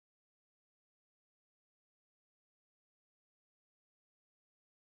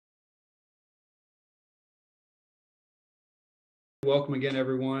Welcome again,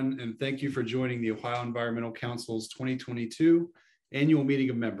 everyone, and thank you for joining the Ohio Environmental Council's 2022 Annual Meeting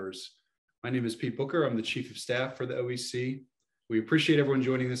of Members. My name is Pete Booker. I'm the Chief of Staff for the OEC. We appreciate everyone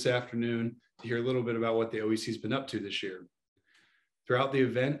joining this afternoon to hear a litil bit about what the OEC has been up to this year. Throughout the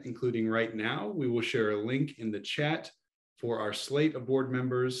event, including right now, we will share a link in the chat for our slate of board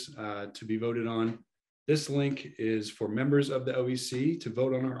members to be voted on. This link is for members of the OEC to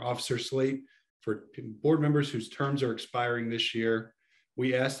vote on our officer slate. For board members whose terms are expiring this year,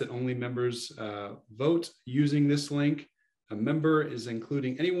 we ask that only members vote using this link. A member is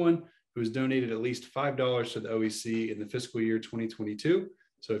including anyone who has donated at least $5 to the OEC in the fiscal year 2022.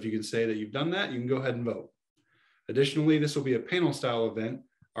 So if you can say that you've done that, you can go ahead and vote. Additionally, this will be a panel style event.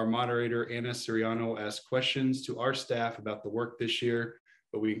 Our moderator, Anna Siriano, will ask questions to our staff about the work this year,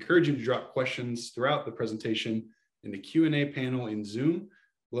 but we encourage you to drop questions throughout the presentation in the Q&A panel in Zoom,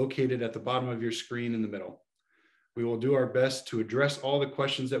 located at the bottom of your screen in the middle. We will do our best to address all the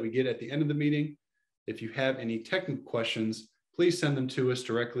questions that we get at the end of the meeting. If you have any technical questions, please send them to us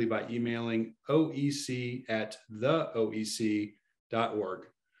directly by emailing oec@theoec.org.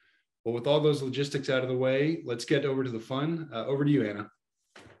 Well, with all those logistics out of the way, let's get over to the fun. Over to you, Anna.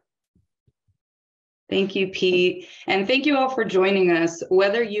 Thank you, Pete. And thank you all for joining us.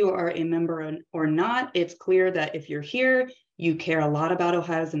 Whether you are a member or not, it's clear that if you're here, you care a lot about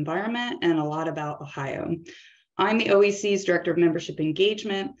Ohio's environment and a lot about Ohio. I'm the OEC's Director of Membership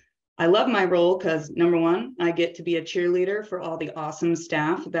Engagement. I love my role because, number one, I get to be a cheerleader for all the awesome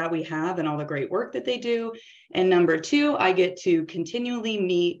staff that we have and all the great work that they do. And number two, I get to continually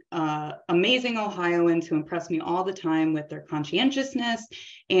meet amazing Ohioans who impress me all the time with their conscientiousness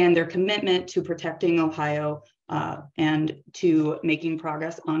and their commitment to protecting Ohio and to making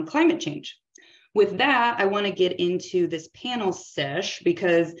progress on climate change. With that, I want to get into this panel sesh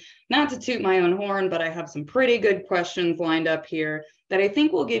because, not to toot my own horn, but I have some pretty good questions lined up here that I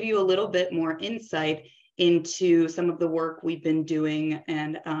think will give you a little bit more insight into some of the work we've been doing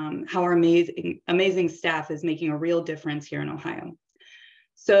and how our amazing staff is making a real difference here in Ohio.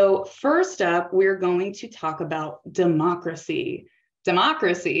 So first up, we're going to talk about democracy.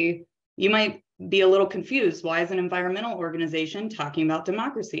 Democracy, you might be a little confused. Why is an environmental organization talking about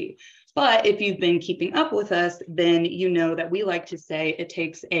democracy? But if you've been keeping up with us, then you know that we like to say it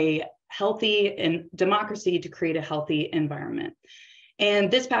takes a healthy democracy to create a healthy environment.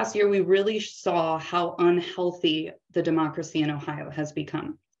 And this past year, we really saw how unhealthy the democracy in Ohio has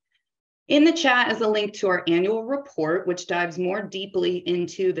become. In the chat is a link to our annual report, which dives more deeply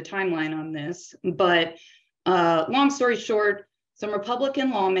into the timeline on this. But long story short, some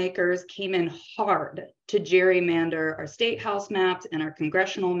Republican lawmakers came in hard to gerrymander our Statehouse maps and our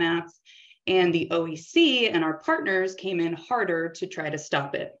congressional maps, and the OEC and our partners came in harder to try to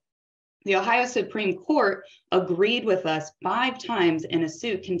stop it. The Ohio Supreme Court agreed with us 5 times in a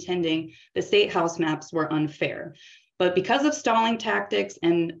suit contending the Statehouse maps were unfair. But because of stalling tactics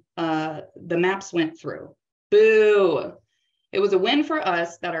and the maps went through. Boo! It was a win for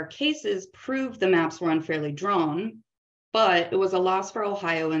us that our cases proved the maps were unfairly drawn, but it was a loss for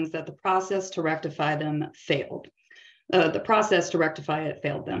Ohioans that the process to rectify them failed. The process to rectify it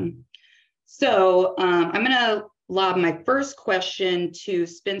failed them. So I'm going to lob my first question to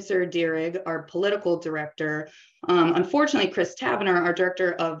Spencer Dierig, our political director. Unfortunately, Chris Tavener, our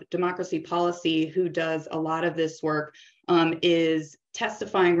director of democracy policy, who does a lot of this work, is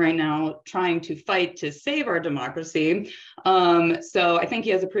testifying right now, trying to fight to save our democracy. So I think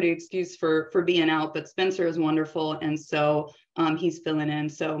he has a pretty excuse for being out, but Spencer is wonderful. And so he's filling in.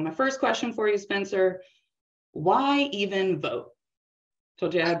 So my first question for you, Spencer, why even vote?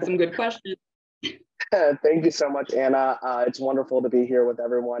 Told you I had some good questions. Thank you so much, Anna. It's wonderful to be here with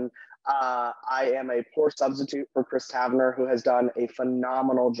everyone. I am a poor substitute for Chris Tavener, who has done a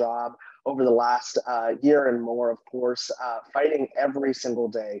phenomenal job over the last year and more, of course, fighting every single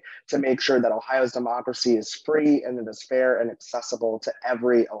day to make sure that Ohio's democracy is free and it is fair and accessible to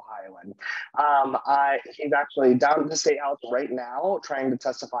every Ohioan. He's actually down at the Statehouse right now trying to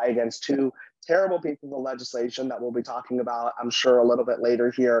testify against 2 terrible pieces of legislation that we'll be talking about, I'm sure, a little bit later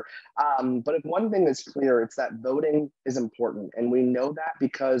here. But if one thing is clear, it's that voting is important. And we know that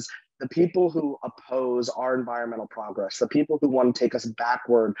because the people who oppose our environmental progress, the people who want to take us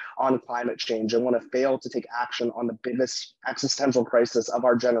backward on climate change and want to fail to take action on the biggest existential crisis of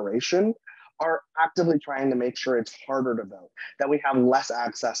our generation, are actively trying to make sure it's harder to vote, that we have less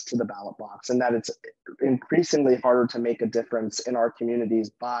access to the ballot box, and that it's increasingly harder to make a difference in our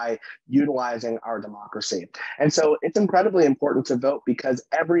communities by utilizing our democracy. And so it's incredibly important to vote because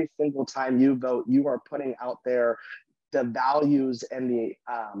every single time you vote, you are putting out there the values and the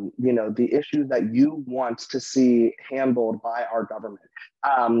the issues that you want to see handled by our government.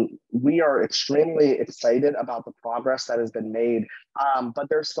 We are extremely excited about the progress that has been made, but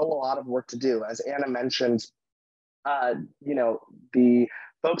there's still a lot of work to do. As Anna mentioned, the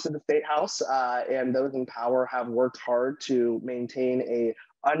folks at the Statehouse and those in power have worked hard to maintain a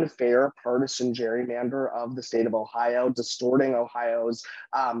unfair partisan gerrymander of the state of Ohio, distorting Ohio's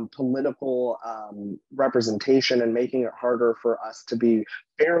political representation and making it harder for us to be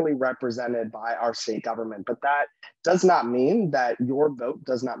fairly represented by our state government. But that does not mean that your vote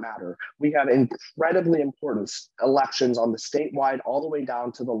does not matter. We have incredibly important elections on the statewide all the way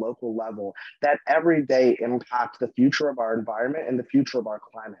down to the local level that every day impact the future of our environment and the future of our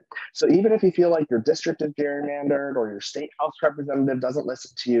climate. So even if you feel like your district is gerrymandered or your state house representative doesn't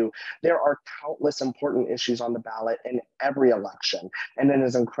listen to you, there are countless important issues on the ballot in every election, and it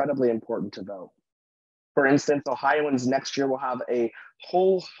is incredibly important to vote. For instance, Ohioans next year will have a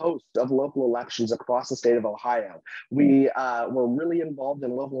whole host of local elections across the state of Ohio. We were really involved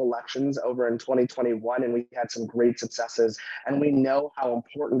in local elections over in 2021, and we had some great successes. And we know how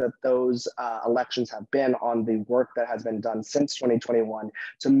important that those elections have been on the work that has been done since 2021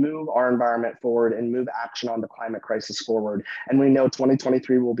 to move our environment forward and move action on the climate crisis forward. And we know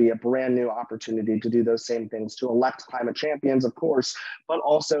 2023 will be a brand new opportunity to do those same things, to elect climate champions, of course, but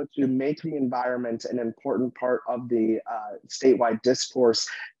also to make the environment an important part of the statewide discourse,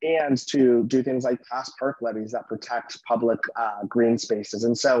 and to do things like pass park levies that protect public green spaces.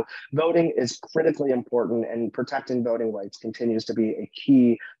 And so voting is critically important, and protecting voting rights continues to be a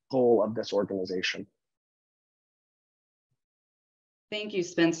key goal of this organization. Thank you,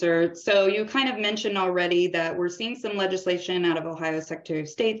 Spencer. So you kind of mentioned already that we're seeing some legislation out of Ohio Secretary of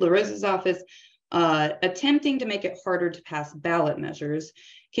State LaRosa's office attempting to make it harder to pass ballot measures.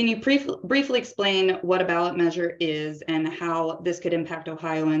 Can you briefly explain what a ballot measure is and how this could impact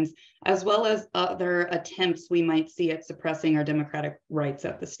Ohioans, as well as other attempts we might see at suppressing our democratic rights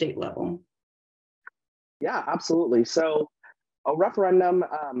at the state level? Yeah, absolutely. So a referendum,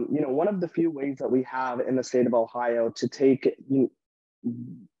 one of the few ways that we have in the state of Ohio to take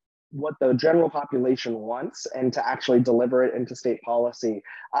what the general population wants and to actually deliver it into state policy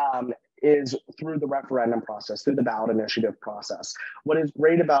is through the referendum process, through the ballot initiative process. What is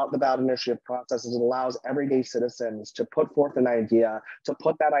great about the ballot initiative process is it allows everyday citizens to put forth an idea, to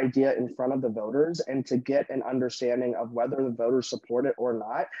put that idea in front of the voters, and to get an understanding of whether the voters support it or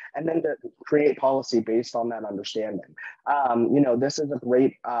not, and then to create policy based on that understanding. This is a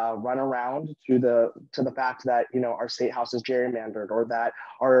great runaround to the fact that our state house is gerrymandered, or that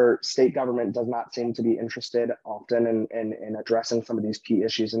our state government does not seem to be interested often in addressing some of these key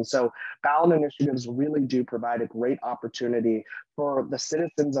issues. And so ballot initiatives really do provide a great opportunity for the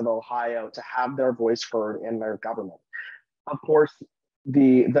citizens of Ohio to have their voice heard in their government. Of course,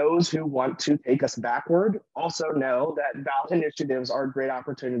 those who want to take us backward also know that ballot initiatives are a great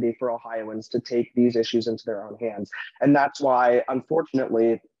opportunity for Ohioans to take these issues into their own hands. And that's why,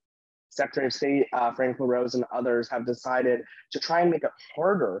 unfortunately, Secretary of State Frank LaRose and others have decided to try and make it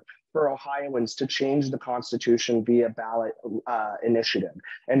harder for Ohioans to change the Constitution via ballot initiative.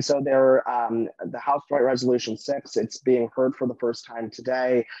 And so the House Joint Resolution 6, it's being heard for the first time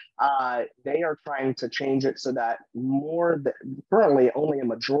today. They are trying to change it so that currently only a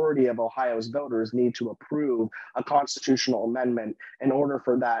majority of Ohio's voters need to approve a constitutional amendment in order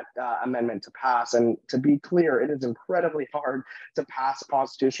for that amendment to pass. And to be clear, it is incredibly hard to pass a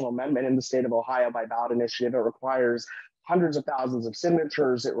constitutional amendment in the state of Ohio by ballot initiative. It requires hundreds of thousands of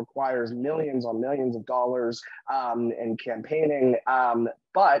signatures. It requires millions on millions of dollars in campaigning.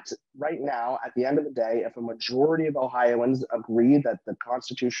 But right now, at the end of the day, if a majority of Ohioans agree that the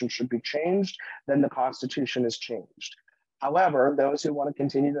Constitution should be changed, then the Constitution is changed. However, those who want to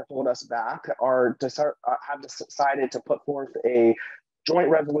continue to hold us back have decided to put forth a joint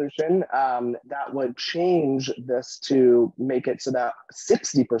resolution that would change this to make it so that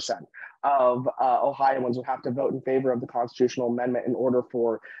 60% of Ohioans would have to vote in favor of the constitutional amendment in order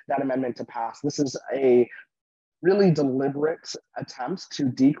for that amendment to pass. This is a really deliberate attempt to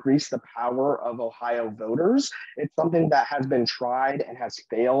decrease the power of Ohio voters. It's something that has been tried and has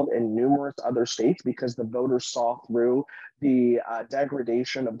failed in numerous other states because the voters saw through the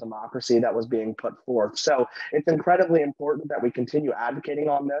degradation of democracy that was being put forth. So it's incredibly important that we continue advocating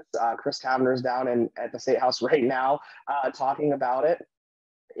on this. Chris Tavener's down at the State House right now talking about it.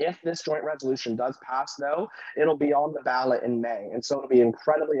 If this joint resolution does pass, though, it'll be on the ballot in May. And so it'll be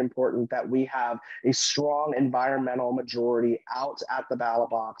incredibly important that we have a strong environmental majority out at the ballot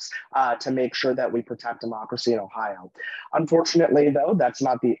box to make sure that we protect democracy in Ohio. Unfortunately, though, that's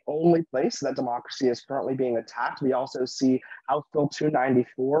not the only place that democracy is currently being attacked. We also see House Bill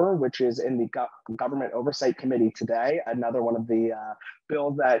 294, which is in the Government Oversight Committee today, another one of the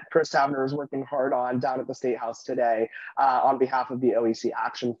bills that Chris Tavener is working hard on down at the Statehouse today on behalf of the OEC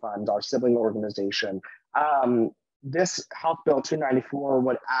Action Fund, our sibling organization. This House Bill 294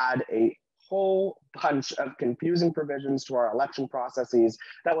 would add a whole bunch of confusing provisions to our election processes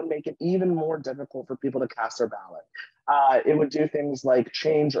that would make it even more difficult for people to cast their ballot. It would do things like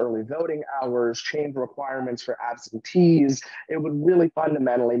change early voting hours, change requirements for absentees. It would really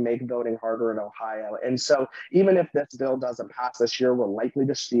fundamentally make voting harder in Ohio. And so even if this bill doesn't pass this year, we're likely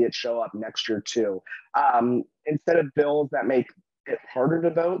to see it show up next year too. Instead of bills that make it harder to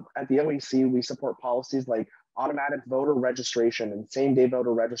vote, at the OEC, we support policies like automatic voter registration and same-day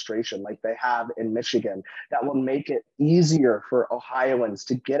voter registration like they have in Michigan that will make it easier for Ohioans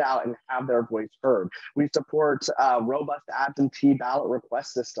to get out and have their voice heard. We support robust absentee ballot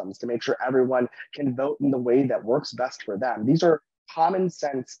request systems to make sure everyone can vote in the way that works best for them. These are common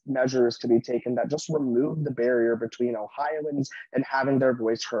sense measures to be taken that just remove the barrier between Ohioans and having their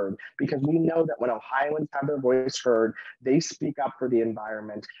voice heard, because we know that when Ohioans have their voice heard, they speak up for the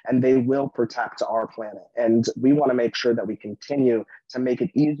environment and they will protect our planet. And we want to make sure that we continue to make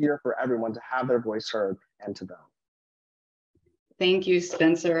it easier for everyone to have their voice heard and to vote. Thank you,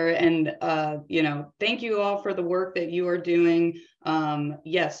 Spencer. And, thank you all for the work that you are doing.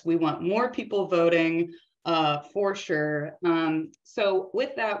 Yes, we want more people voting. For sure. So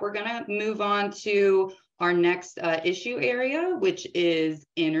with that, we're going to move on to our next issue area, which is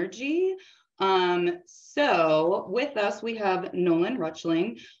energy. So with us, we have Nolan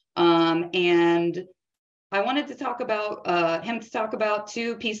Rutchling, and I wanted to talk about him to talk about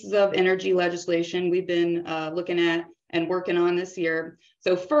two pieces of energy legislation we've been looking at and working on this year.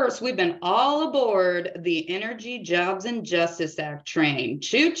 So first, we've been all aboard the Energy Jobs and Justice Act train,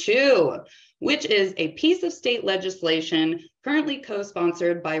 choo-choo, which is a piece of state legislation currently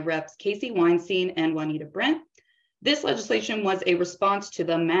co-sponsored by Reps Casey Weinstein and Juanita Brent. This legislation was a response to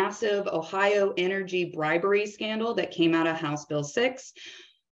the massive Ohio energy bribery scandal that came out of House Bill 6.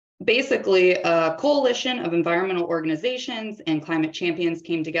 Basically, a coalition of environmental organizations and climate champions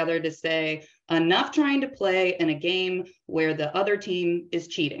came together to say, enough trying to play in a game where the other team is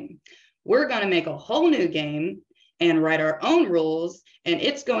cheating. We're going to make a whole new game and write our own rules, and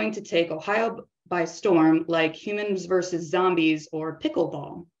it's going to take Ohio by storm like humans versus zombies or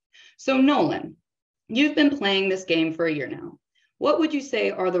pickleball. So Nolan, you've been playing this game for a year now. What would you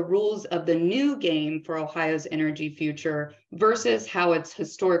say are the rules of the new game for Ohio's energy future versus how it's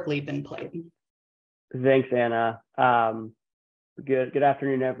historically been played? Thanks, Anna. Good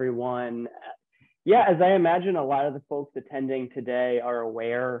afternoon, everyone. Yeah, as I imagine a lot of the folks attending today are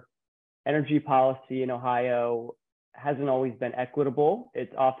aware, energy policy in Ohio hasn't always been equitable.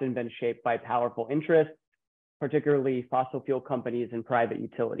 It's often been shaped by powerful interests, particularly fossil fuel companies and private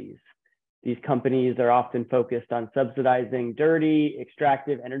utilities. These companies are often focused on subsidizing dirty,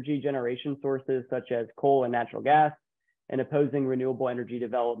 extractive energy generation sources such as coal and natural gas, and opposing renewable energy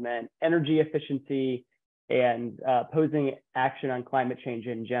development, energy efficiency, and opposing action on climate change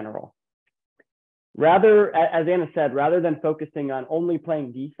in general. Rather, as Anna said, rather than focusing on only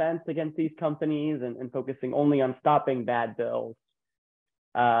playing defense against these companies and focusing only on stopping bad bills,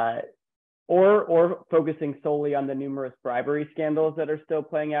 or focusing solely on the numerous bribery scandals that are still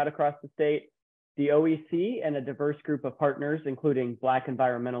playing out across the state, the OEC and a diverse group of partners, including Black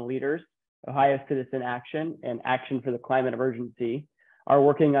environmental leaders, Ohio Citizen Action, and Action for the Climate Emergency, are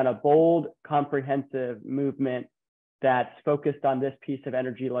working on a bold, comprehensive movement that's focused on this piece of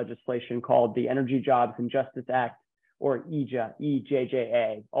energy legislation called the Energy Jobs and Justice Act, or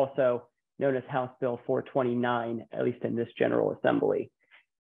EJJA, also known as House Bill 429, at least in this General Assembly.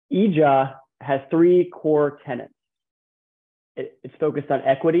 EJA has three core tenets. It's focused on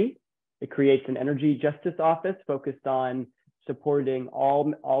equity. It creates an energy justice office focused on supporting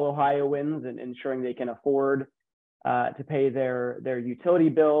all Ohioans and ensuring they can afford to pay their utility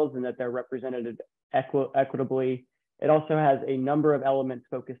bills and that they're represented equitably. It also has a number of elements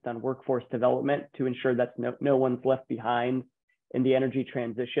focused on workforce development to ensure that no one's left behind in the energy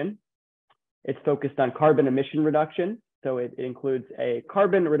transition. It's focused on carbon emission reduction. So it includes a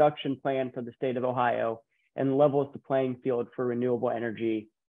carbon reduction plan for the state of Ohio and levels the playing field for renewable energy.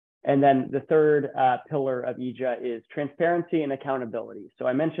 And then the third pillar of EJA is transparency and accountability. So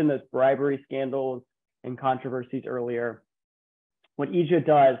I mentioned those bribery scandals and controversies earlier. What EJA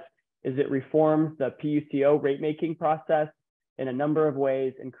does is it reforms the PUCO rate-making process in a number of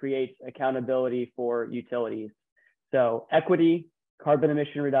ways and creates accountability for utilities. So equity, carbon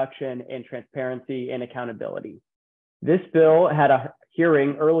emission reduction, and transparency and accountability. This bill had a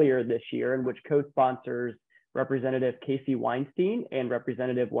hearing earlier this year in which co-sponsors Representative Casey Weinstein and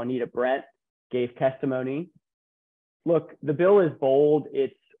Representative Juanita Brent gave testimony. Look, the bill is bold,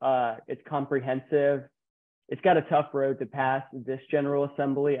 it's comprehensive. It's got a tough road to pass this General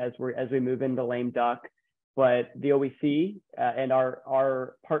Assembly as we move into lame duck, but the OEC and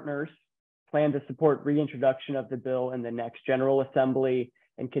our partners plan to support reintroduction of the bill in the next General Assembly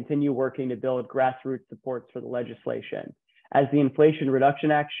and continue working to build grassroots supports for the legislation. As the Inflation Reduction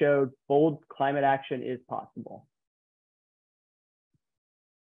Act showed, bold climate action is possible.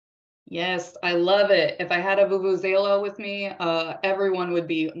 Yes, I love it. If I had a vuvuzela with me, everyone would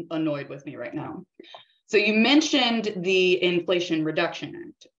be annoyed with me right now. So you mentioned the Inflation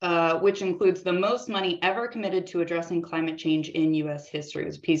Reduction Act, which includes the most money ever committed to addressing climate change in US history. It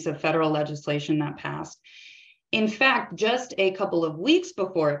was a piece of federal legislation that passed. In fact, just a couple of weeks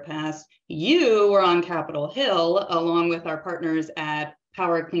before it passed, you were on Capitol Hill, along with our partners at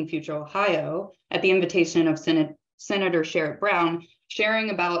Power Clean Future Ohio, at the invitation of Senator Sherrod Brown, sharing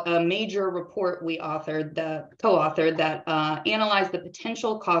about a major report we co-authored that analyzed the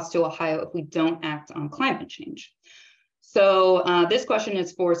potential cost to Ohio if we don't act on climate change. So this question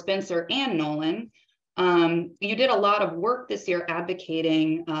is for Spencer and Nolan. You did a lot of work this year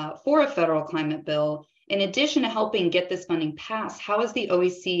advocating for a federal climate bill. In addition to helping get this funding passed, how is the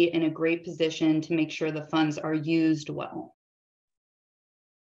OEC in a great position to make sure the funds are used well?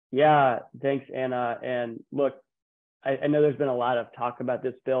 Yeah, thanks, Anna. And look, I know there's been a lot of talk about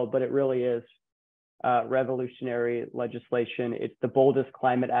this bill, but it really is revolutionary legislation. It's the boldest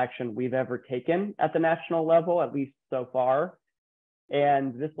climate action we've ever taken at the national level, at least so far.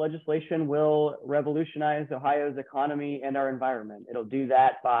 And this legislation will revolutionize Ohio's economy and our environment. It'll do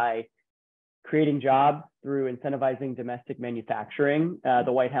that by creating jobs through incentivizing domestic manufacturing.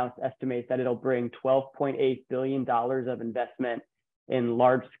 The White House estimates that it'll bring $12.8 billion of investment in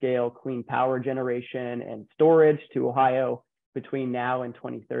large-scale clean power generation and storage to Ohio between now and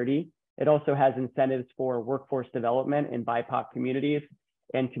 2030. It also has incentives for workforce development in BIPOC communities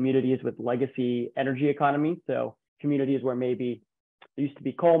and communities with legacy energy economies. So communities where maybe there used to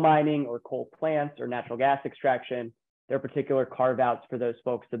be coal mining or coal plants or natural gas extraction. There are particular carve-outs for those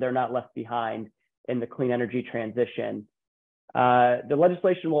folks so they're not left behind in the clean energy transition. The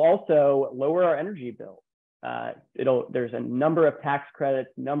legislation will also lower our energy bill. There's a number of tax credits,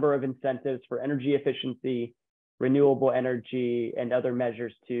 number of incentives for energy efficiency, renewable energy, and other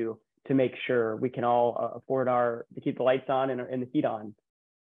measures to make sure we can all afford to keep the lights on and the heat on.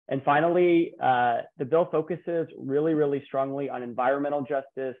 And finally, the bill focuses really, really strongly on environmental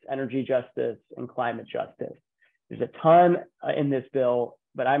justice, energy justice, and climate justice. There's a ton in this bill,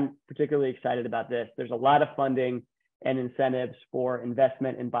 but I'm particularly excited about this. There's a lot of funding and incentives for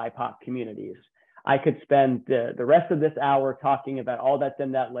investment in BIPOC communities. I could spend the rest of this hour talking about all that's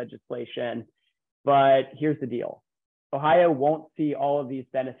in that legislation, but here's the deal. Ohio won't see all of these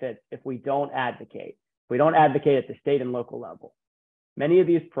benefits if we don't advocate. We don't advocate at the state and local level. Many of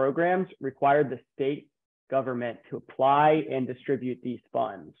these programs require the state government to apply and distribute these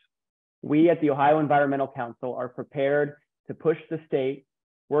funds. We at the Ohio Environmental Council are prepared to push the state,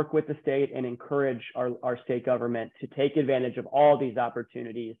 work with the state, and encourage our state government to take advantage of all these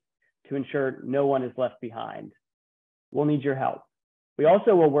opportunities to ensure no one is left behind. We'll need your help. We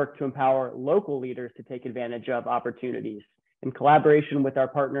also will work to empower local leaders to take advantage of opportunities in collaboration with our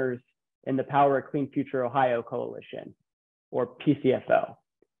partners in the Power Clean Future Ohio Coalition, or PCFO.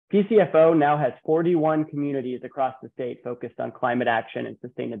 PCFO now has 41 communities across the state focused on climate action and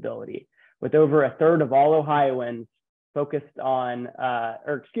sustainability, with over a third of all Ohioans focused on,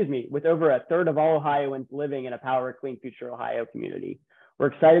 with over a third of all Ohioans living in a Power Clean Future Ohio community. We're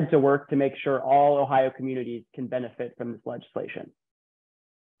excited to work to make sure all Ohio communities can benefit from this legislation.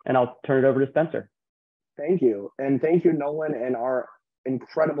 And I'll turn it over to Spencer. Thank you. And thank you, Nolan, and our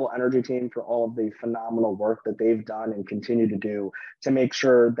incredible energy team for all of the phenomenal work that they've done and continue to do to make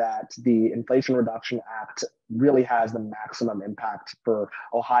sure that the Inflation Reduction Act really has the maximum impact for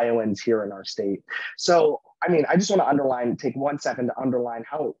Ohioans here in our state. So, I just want to take 1 second to underline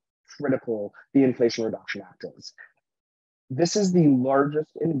how critical the Inflation Reduction Act is. This is the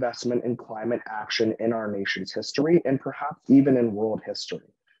largest investment in climate action in our nation's history, and perhaps even in world history.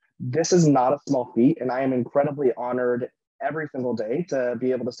 This is not a small feat, and I am incredibly honored every single day to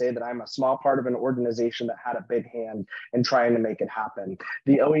be able to say that I'm a small part of an organization that had a big hand in trying to make it happen.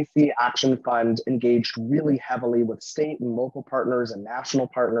 The OEC Action Fund engaged really heavily with state and local partners and national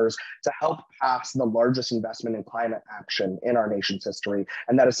partners to help pass the largest investment in climate action in our nation's history.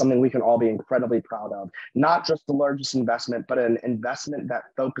 And that is something we can all be incredibly proud of. Not just the largest investment, but an investment that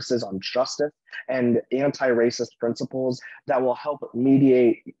focuses on justice and anti-racist principles that will help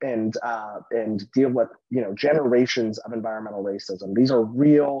mediate and deal with generations of environmental racism. These are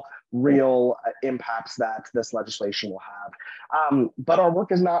real impacts that this legislation will have. But our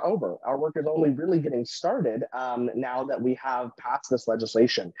work is not over. Our work is only really getting started now that we have passed this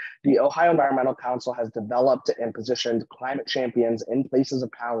legislation. The Ohio Environmental Council has developed and positioned climate champions in places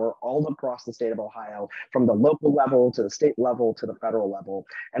of power all across the state of Ohio, from the local level to the state level to the federal level.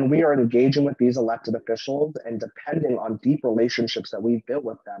 And we are engaging with these elected officials and depending on deep relationships that we've built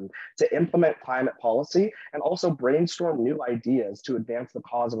with them to implement climate policy and also brainstorm new ideas to advance the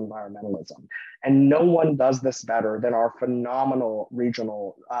cause of environmentalism. And no one does this better than our phenomenal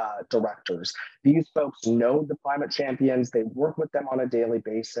regional directors. These folks know the climate champions, they work with them on a daily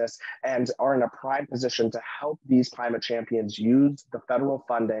basis, and are in a prime position to help these climate champions use the federal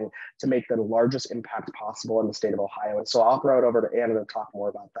funding to make the largest impact possible in the state of Ohio. And so I'll throw it over to Anna to talk more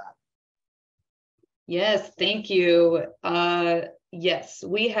about that. Yes, thank you. Yes,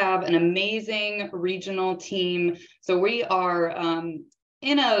 we have an amazing regional team. So we are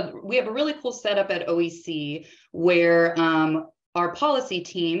we have a really cool setup at OEC where our policy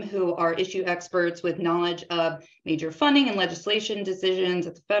team, who are issue experts with knowledge of major funding and legislation decisions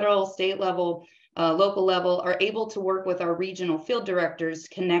at the federal, state level, local level, are able to work with our regional field directors to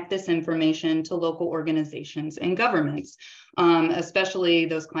connect this information to local organizations and governments, especially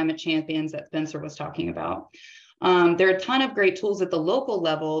those climate champions that Spencer was talking about. There are a ton of great tools at the local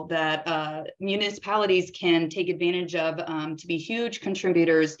level that municipalities can take advantage of to be huge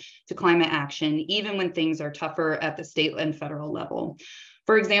contributors to climate action, even when things are tougher at the state and federal level.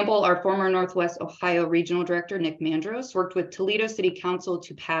 For example, our former Northwest Ohio Regional Director, Nick Mandros, worked with Toledo City Council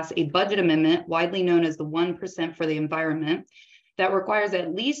to pass a budget amendment, widely known as the 1% for the environment, that requires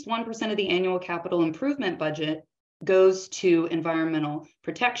at least 1% of the annual capital improvement budget goes to environmental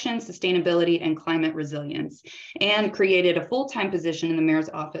protection, sustainability, and climate resilience, and created a full-time position in the mayor's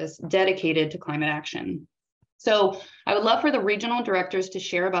office dedicated to climate action. So I would love for the regional directors to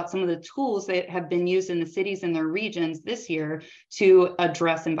share about some of the tools that have been used in the cities and their regions this year to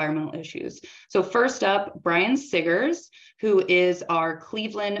address environmental issues. So first up, Brian Siggers, who is our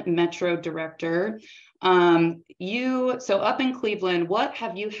Cleveland Metro Director. So up in Cleveland, what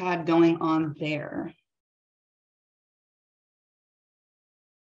have you had going on there?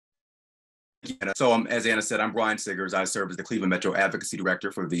 So as Anna said, I'm Brian Siggers. I serve as the Cleveland Metro Advocacy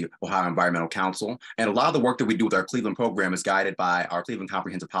Director for the Ohio Environmental Council. And a lot of the work that we do with our Cleveland program is guided by our Cleveland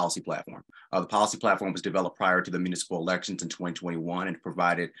Comprehensive Policy Platform. The policy platform was developed prior to the municipal elections in 2021 and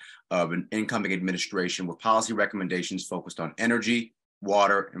provided an incoming administration with policy recommendations focused on energy,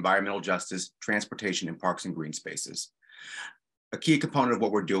 water, environmental justice, transportation, and parks and green spaces. A key component of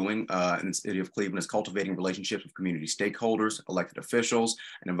what we're doing in the city of Cleveland is cultivating relationships with community stakeholders, elected officials,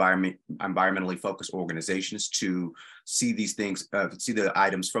 and environmentally focused organizations to see these things, see the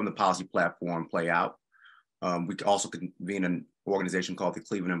items from the policy platform play out. We also convene an organization called the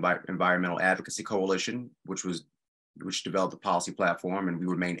Cleveland Environmental Advocacy Coalition, which developed the policy platform, and we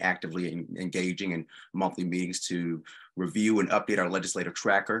remain actively engaging in monthly meetings to review and update our legislative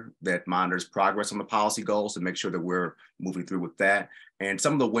tracker that monitors progress on the policy goals and make sure that we're moving through with that. And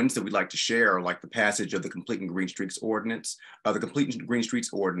some of the wins that we'd like to share are like the passage of the Complete and Green Streets Ordinance. The Complete and Green Streets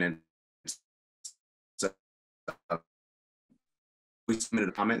Ordinance, we submitted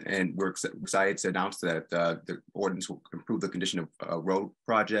a comment, and we're excited to announce that the ordinance will improve the condition of road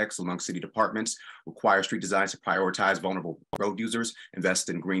projects among city departments, require street designs to prioritize vulnerable road users, invest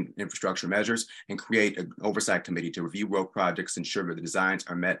in green infrastructure measures, and create an oversight committee to review road projects, ensure that the designs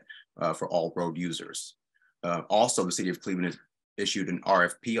are met for all road users. Also, the city of Cleveland has issued an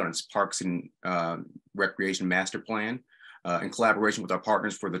RFP on its Parks and Recreation Master Plan. In collaboration with our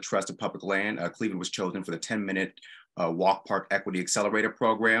partners for the Trust of Public Land, Cleveland was chosen for the 10-minute Walk Park Equity Accelerator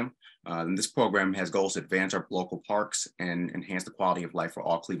Program. And this program has goals to advance our local parks and enhance the quality of life for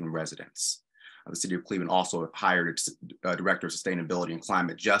all Cleveland residents. The city of Cleveland also hired its Director of Sustainability and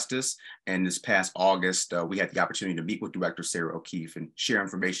Climate Justice. And this past August, we had the opportunity to meet with Director Sarah O'Keefe and share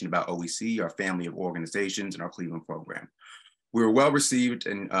information about OEC, our family of organizations, and our Cleveland program. We were well received,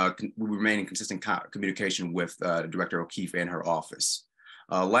 and we remain in consistent communication with Director O'Keefe and her office.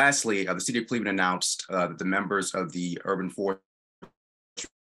 Lastly, the city of Cleveland announced that the members of the Urban Forestry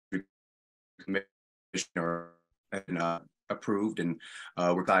Commission are approved, and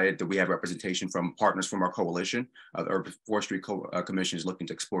we're glad that we have representation from partners from our coalition. The Urban Forestry Commission is looking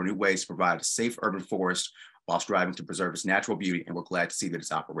to explore new ways to provide a safe urban forest while striving to preserve its natural beauty, and we're glad to see that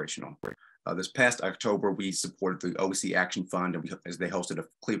it's operational. This past October, we supported the OEC Action Fund as they hosted a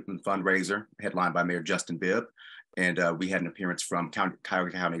Cleveland fundraiser headlined by Mayor Justin Bibb, and we had an appearance from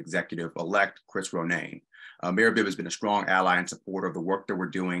Cuyahoga County Executive-elect Chris Ronayne. Mayor Bibb has been a strong ally and supporter of the work that we're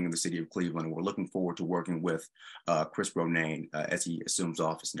doing in the city of Cleveland, and we're looking forward to working with Chris Ronayne as he assumes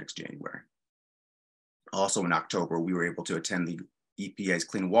office next January. Also in October, we were able to attend the EPA's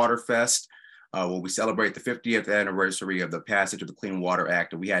Clean Water Fest, where we celebrate the 50th anniversary of the passage of the Clean Water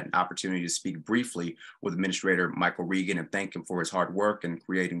Act, and we had an opportunity to speak briefly with Administrator Michael Regan and thank him for his hard work in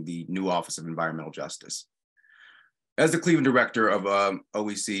creating the new Office of Environmental Justice. As the Cleveland director of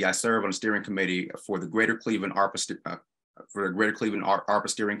OEC, I serve on a steering committee for the Greater Cleveland ARPA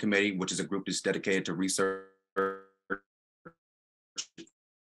Steering Committee, which is a group that's dedicated to research. We're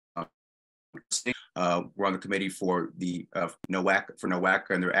on the committee for the NOAC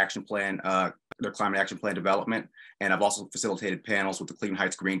and their action plan, their climate action plan development, and I've also facilitated panels with the Cleveland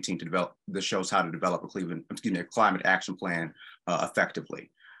Heights Green Team to develop that shows how to develop a climate action plan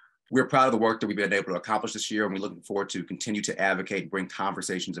effectively. We're proud of the work that we've been able to accomplish this year, and we're looking forward to continue to advocate and bring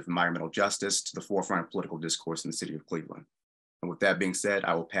conversations of environmental justice to the forefront of political discourse in the city of Cleveland. And with that being said,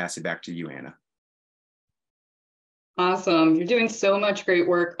 I will pass it back to you, Anna. Awesome. You're doing so much great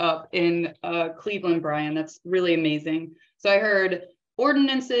work up in Cleveland, Brian. That's really amazing. So I heard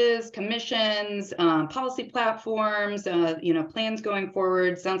ordinances, commissions, policy platforms, plans going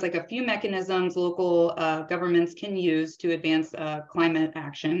forward. Sounds like a few mechanisms local governments can use to advance climate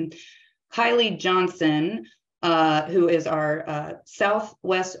action. Kylie Johnson, who is our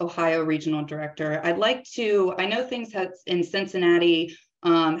Southwest Ohio Regional Director. I know things in Cincinnati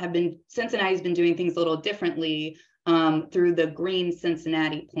Cincinnati's been doing things a little differently through the Green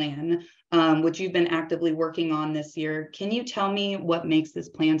Cincinnati Plan, which you've been actively working on this year. Can you tell me what makes this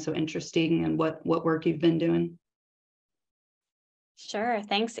plan so interesting and what work you've been doing? Sure.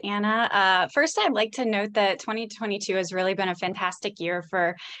 Thanks, Anna. First, I'd like to note that 2022 has really been a fantastic year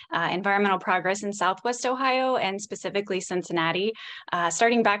for environmental progress in Southwest Ohio and specifically Cincinnati.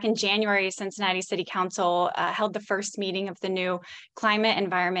 Starting back in January, Cincinnati City Council held the first meeting of the new Climate,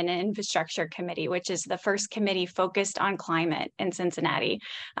 Environment, and Infrastructure Committee, which is the first committee focused on climate in Cincinnati.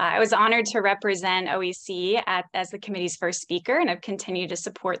 I was honored to represent OEC as the committee's first speaker, and have continued to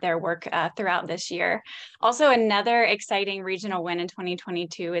support their work throughout this year. Also, another exciting regional win in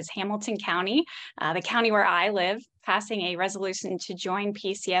 2022 is Hamilton County, the county where I live, passing a resolution to join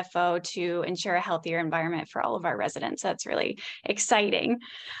PCFO to ensure a healthier environment for all of our residents. That's really exciting.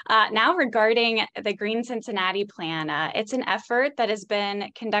 Now regarding the Green Cincinnati Plan, it's an effort that has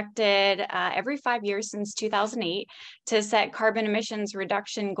been conducted every 5 years since 2008 to set carbon emissions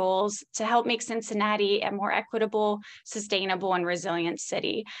reduction goals to help make Cincinnati a more equitable, sustainable, and resilient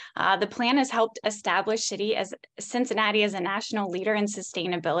city. The plan has helped establish Cincinnati as a national leader in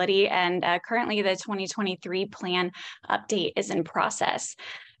sustainability, and currently the 2023 plan update is in process.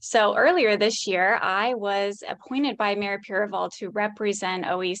 So earlier this year, I was appointed by Mayor Purival to represent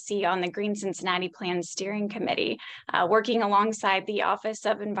OEC on the Green Cincinnati Plan Steering Committee, working alongside the Office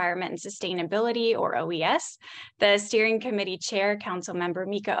of Environment and Sustainability, or OES, the Steering Committee Chair, Councilmember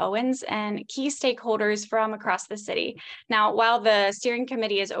Mika Owens, and key stakeholders from across the city. Now, while the Steering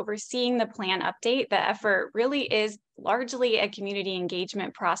Committee is overseeing the plan update, the effort really is largely a community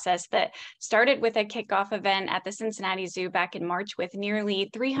engagement process that started with a kickoff event at the Cincinnati Zoo back in March with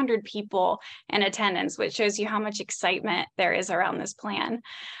nearly 300 people in attendance, which shows you how much excitement there is around this plan.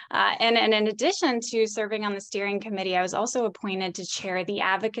 And in addition to serving on the steering committee, I was also appointed to chair the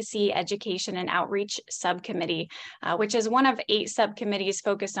Advocacy, Education, and Outreach Subcommittee, which is one of 8 subcommittees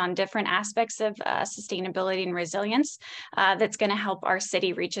focused on different aspects of sustainability and resilience that's going to help our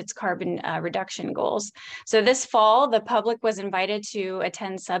city reach its carbon reduction goals. So this fall, the public was invited to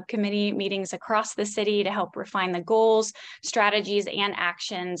attend subcommittee meetings across the city to help refine the goals, strategies, and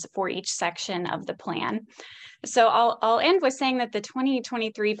actions for each section of the plan. So I'll end with saying that the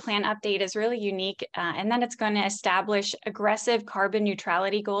 2023 plan update is really unique and that it's going to establish aggressive carbon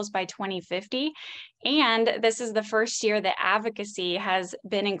neutrality goals by 2050. And this is the first year that advocacy has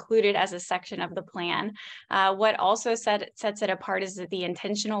been included as a section of the plan. What also sets it apart is the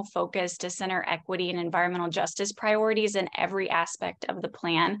intentional focus to center equity and environmental justice priorities priorities in every aspect of the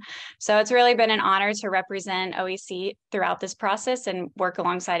plan. So it's really been an honor to represent OEC throughout this process and work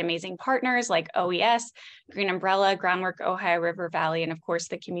alongside amazing partners like OES, Green Umbrella, Groundwork Ohio River Valley, and of course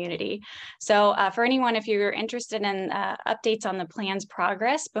the community. So for anyone, if you're interested in updates on the plan's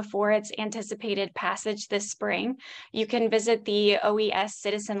progress before its anticipated passage this spring, you can visit the OES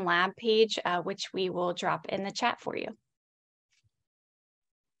Citizen Lab page, which we will drop in the chat for you.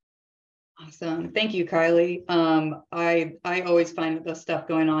 Awesome. Thank you, Kylie. I always find the stuff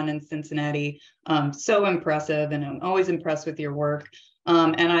going on in Cincinnati so impressive, and I'm always impressed with your work.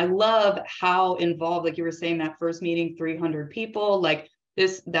 And I love how involved, like you were saying, that first meeting, 300 people, like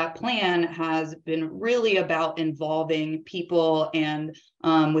that plan has been really about involving people and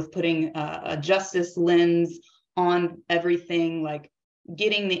with putting a justice lens on everything, like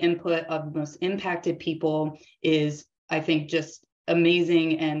getting the input of the most impacted people is, I think, just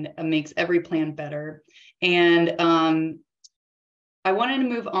amazing and makes every plan better. And I wanted to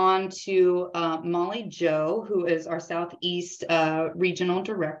move on to Molly Jo, who is our Southeast Regional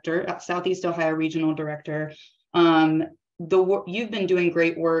Director, Southeast Ohio Regional Director. You've been doing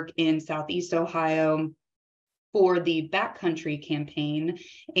great work in Southeast Ohio for the Backcountry campaign.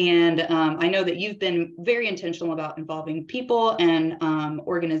 And I know that you've been very intentional about involving people and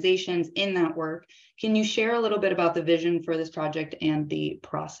organizations in that work. Can you share a little bit about the vision for this project and the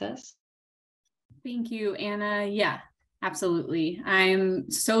process? Thank you, Anna. Yeah, absolutely. I'm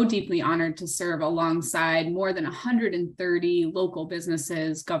so deeply honored to serve alongside more than 130 local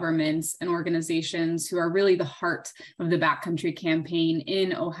businesses, governments, and organizations who are really the heart of the Backcountry campaign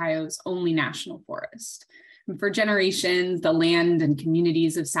in Ohio's only national forest. For generations, the land and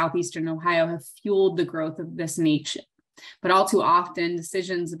communities of Southeastern Ohio have fueled the growth of this nation. But all too often,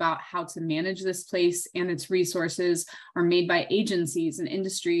 decisions about how to manage this place and its resources are made by agencies and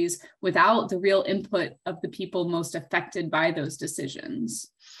industries without the real input of the people most affected by those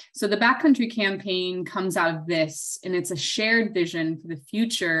decisions. So the Backcountry campaign comes out of this, and it's a shared vision for the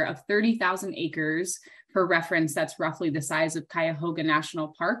future of 30,000 acres. For reference, that's roughly the size of Cuyahoga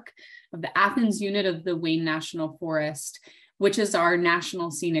National Park, of the Athens unit of the Wayne National Forest, which is our National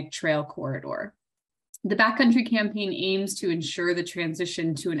Scenic Trail Corridor. The Backcountry campaign aims to ensure the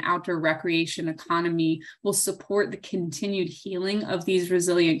transition to an outdoor recreation economy will support the continued healing of these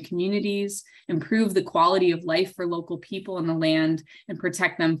resilient communities, improve the quality of life for local people on the land, and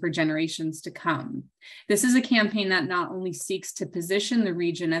protect them for generations to come. This is a campaign that not only seeks to position the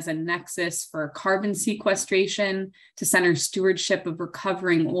region as a nexus for carbon sequestration, to center stewardship of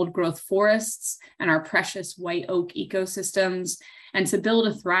recovering old growth forests and our precious white oak ecosystems, and to build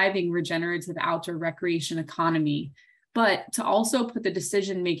a thriving regenerative outdoor recreation economy, but to also put the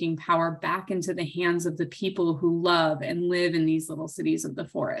decision-making power back into the hands of the people who love and live in these little cities of the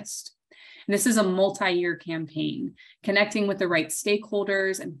forest. And this is a multi-year campaign. Connecting with the right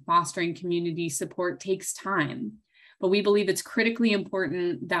stakeholders and fostering community support takes time. But we believe it's critically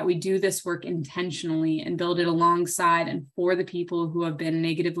important that we do this work intentionally and build it alongside and for the people who have been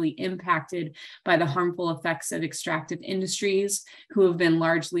negatively impacted by the harmful effects of extractive industries, who have been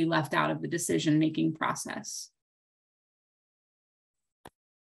largely left out of the decision-making process.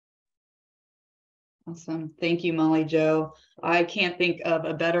 Awesome. Thank you, Molly Jo. I can't think of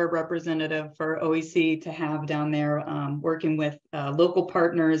a better representative for OEC to have down there working with local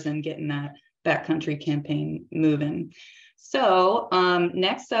partners and getting that Backcountry campaign moving. So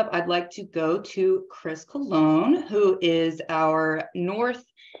next up, I'd like to go to Chris Colon, who is our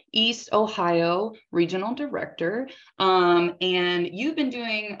Northeast Ohio Regional Director. And you've been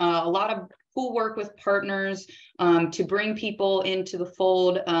doing a lot of cool work with partners to bring people into the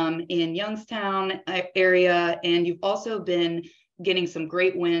fold in Youngstown area. And you've also been getting some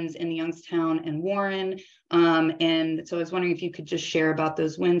great wins in Youngstown and Warren. And so I was wondering if you could just share about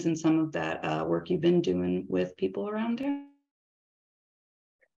those wins and some of that work you've been doing with people around there.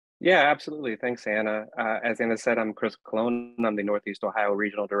 Yeah, absolutely. Thanks, Anna. As Anna said, I'm Chris Colon. I'm the Northeast Ohio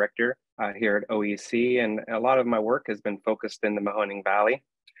Regional Director here at OEC, and a lot of my work has been focused in the Mahoning Valley.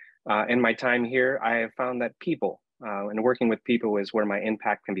 In my time here, I have found that people and working with people is where my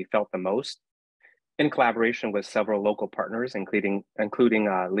impact can be felt the most. In collaboration with several local partners, including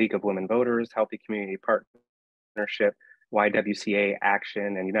League of Women Voters, Healthy Community Partnership, YWCA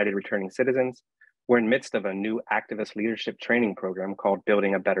Action, and United Returning Citizens, we're in the midst of a new activist leadership training program called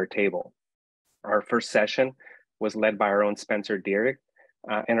Building a Better Table. Our first session was led by our own Spencer Deerick,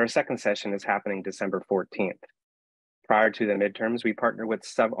 and our second session is happening December 14th. Prior to the midterms, we partnered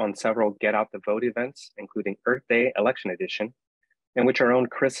on several Get Out the Vote events, including Earth Day Election Edition, in which our own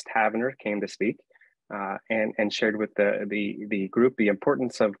Chris Tavener came to speak. And shared with the group the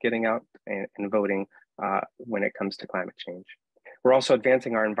importance of getting out and voting when it comes to climate change. We're also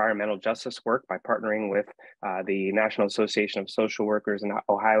advancing our environmental justice work by partnering with the National Association of Social Workers in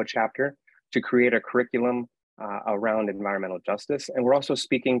Ohio chapter to create a curriculum around environmental justice. And we're also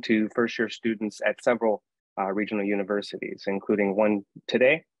speaking to first-year students at several regional universities, including one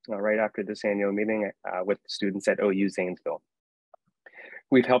today, right after this annual meeting with students at OU Zanesville.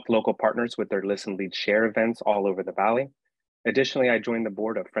 We've helped local partners with their Listen, Lead, Share events all over the Valley. Additionally, I joined the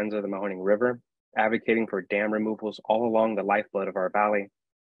board of Friends of the Mahoning River, advocating for dam removals all along the lifeblood of our valley,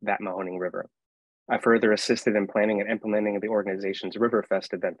 that Mahoning River. I further assisted in planning and implementing the organization's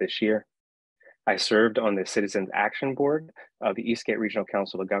Riverfest event this year. I served on the Citizens Action Board of the Eastgate Regional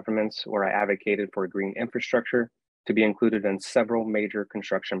Council of Governments, where I advocated for green infrastructure to be included in several major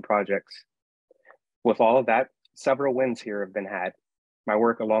construction projects. With all of that, several wins here have been had. My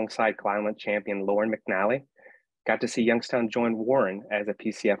work alongside climate champion Lauren McNally got to see Youngstown join Warren as a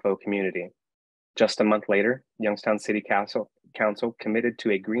PCFO community. Just a month later, Youngstown City Council committed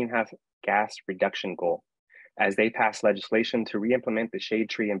to a greenhouse gas reduction goal as they passed legislation to re-implement the Shade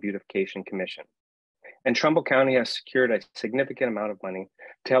Tree and Beautification Commission. And Trumbull County has secured a significant amount of money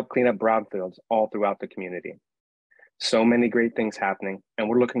to help clean up brownfields all throughout the community. So many great things happening, and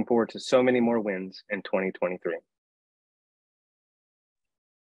we're looking forward to so many more wins in 2023.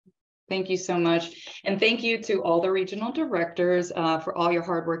 Thank you so much. And thank you to all the regional directors for all your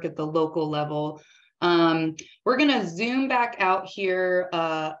hard work at the local level. We're gonna zoom back out here,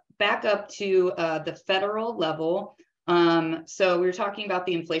 back up to the federal level. So we were talking about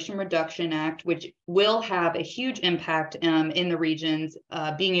the Inflation Reduction Act, which will have a huge impact in the regions,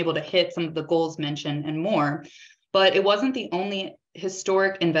 being able to hit some of the goals mentioned and more. But it wasn't the only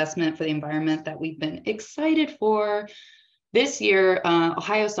historic investment for the environment that we've been excited for. This year,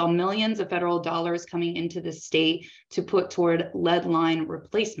 Ohio saw millions of federal dollars coming into the state to put toward lead line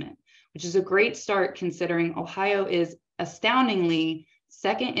replacement, which is a great start considering Ohio is astoundingly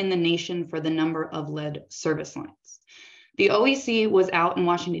second in the nation for the number of lead service lines. The OEC was out in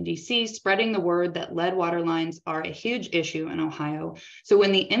Washington, D.C., spreading the word that lead water lines are a huge issue in Ohio. So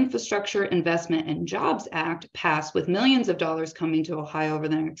when the Infrastructure Investment and Jobs Act passed with millions of dollars coming to Ohio over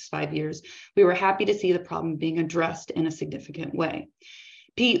the next 5 years, we were happy to see the problem being addressed in a significant way.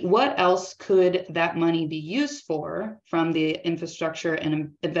 Pete, what else could that money be used for from the Infrastructure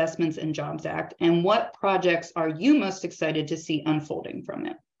and Investments and Jobs Act? And what projects are you most excited to see unfolding from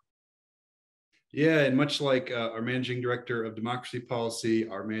it? Yeah, and much like our Managing Director of Democracy Policy,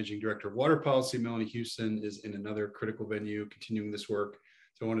 our Managing Director of Water Policy, Melanie Houston, is in another critical venue continuing this work.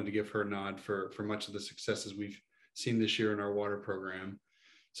 So I wanted to give her a nod for much of the successes we've seen this year in our water program.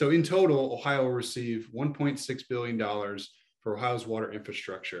 So in total, Ohio will receive $1.6 billion for Ohio's water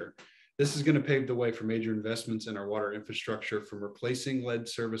infrastructure. This is going to pave the way for major investments in our water infrastructure, from replacing lead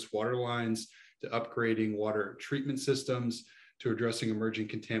service water lines to upgrading water treatment systems, to addressing emerging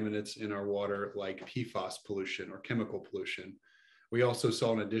contaminants in our water like PFAS pollution or chemical pollution. We also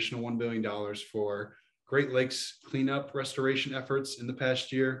saw an additional $1 billion for Great Lakes cleanup restoration efforts in the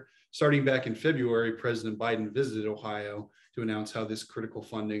past year. Starting back in February, President Biden visited Ohio to announce how this critical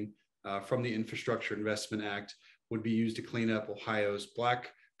funding from the Infrastructure Investment Act would be used to clean up Ohio's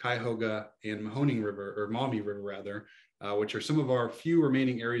Black, Cuyahoga, and Mahoning River, or Maumee River rather, which are some of our few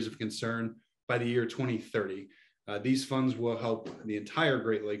remaining areas of concern by the year 2030. These funds will help the entire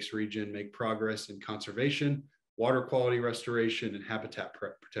Great Lakes region make progress in conservation, water quality restoration, and habitat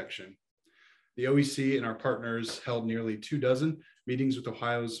protection. The OEC and our partners held nearly 24 meetings with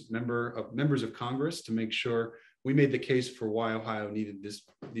Ohio's members of Congress to make sure we made the case for why Ohio needed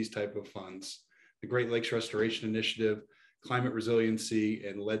these type of funds. The Great Lakes Restoration Initiative, climate resiliency,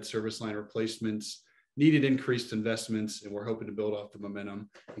 and lead service line replacements needed increased investments, and we're hoping to build off the momentum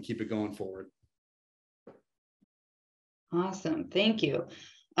and keep it going forward. Awesome, thank you.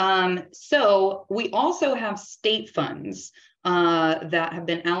 So we also have state funds that have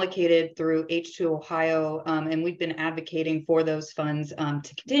been allocated through H2 Ohio, and we've been advocating for those funds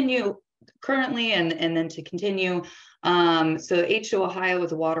to continue currently and then to continue. So H2 Ohio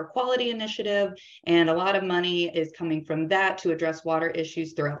is a water quality initiative, and a lot of money is coming from that to address water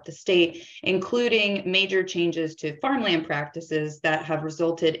issues throughout the state, including major changes to farmland practices that have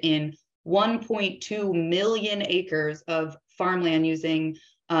resulted in 1.2 million acres of farmland using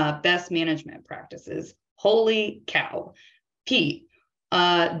best management practices. Holy cow. Pete,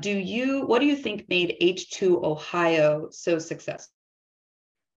 what do you think made H2 Ohio so successful?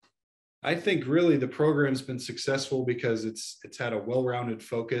 I think really the program's been successful because it's had a well-rounded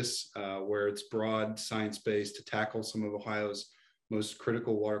focus where it's broad, science-based to tackle some of Ohio's most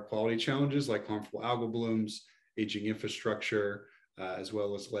critical water quality challenges like harmful algal blooms, aging infrastructure, as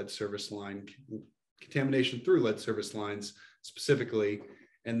well as lead service line contamination through lead service lines specifically.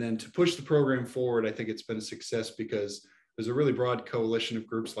 And then to push the program forward, I think it's been a success because there's a really broad coalition of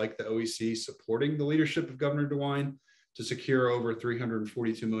groups like the OEC supporting the leadership of Governor DeWine to secure over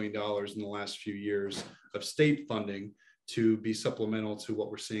 $342 million in the last few years of state funding to be supplemental to what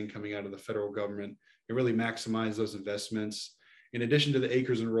we're seeing coming out of the federal government and really maximize those investments. In addition to the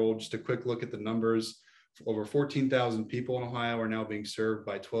acres enrolled, just a quick look at the numbers. Over 14,000 people in Ohio are now being served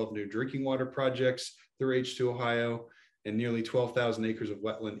by 12 new drinking water projects through H2 Ohio, and nearly 12,000 acres of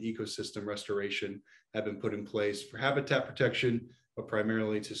wetland ecosystem restoration have been put in place for habitat protection, but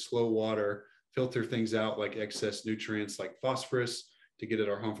primarily to slow water, filter things out like excess nutrients like phosphorus to get at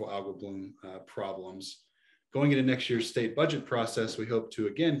our harmful algal bloom problems. Going into next year's state budget process, we hope to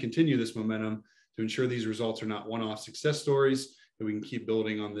again continue this momentum to ensure these results are not one-off success stories, and we can keep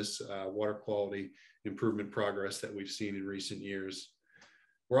building on this water quality improvement progress that we've seen in recent years.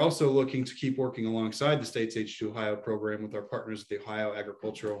 We're also looking to keep working alongside the state's H2 Ohio program with our partners at the Ohio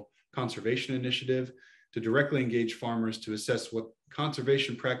Agricultural Conservation Initiative to directly engage farmers to assess what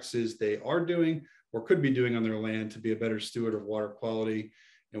conservation practices they are doing or could be doing on their land to be a better steward of water quality.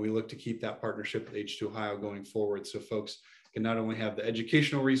 And we look to keep that partnership with H2 Ohio going forward so folks can not only have the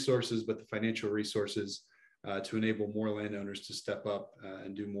educational resources, but the financial resources to enable more landowners to step up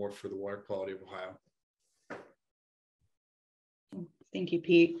and do more for the water quality of Ohio. Thank you,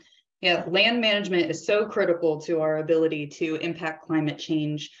 Pete. Yeah, land management is so critical to our ability to impact climate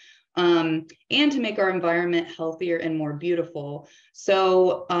change and to make our environment healthier and more beautiful.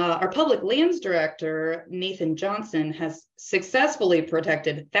 So our public lands director, Nathan Johnson, has successfully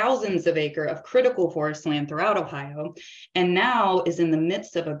protected thousands of acres of critical forest land throughout Ohio, and now is in the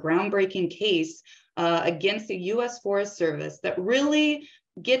midst of a groundbreaking case against the U.S. Forest Service that really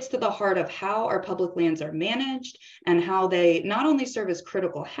gets to the heart of how our public lands are managed and how they not only serve as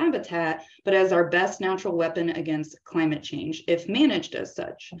critical habitat, but as our best natural weapon against climate change, if managed as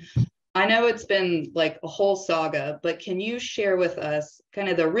such. I know it's been like a whole saga, but can you share with us kind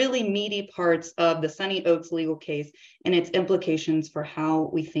of the really meaty parts of the Sunny Oaks legal case and its implications for how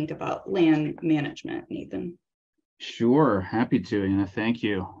we think about land management, Nathan? Sure, happy to, Anna. Thank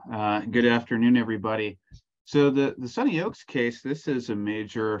you. Good afternoon, everybody. So the Sunny Oaks case, this is a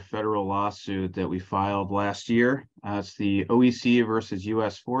major federal lawsuit that we filed last year. It's the OEC versus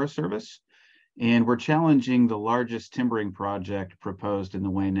U.S. Forest Service, and we're challenging the largest timbering project proposed in the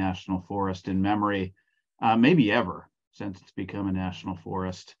Wayne National Forest in memory, maybe ever, since it's become a national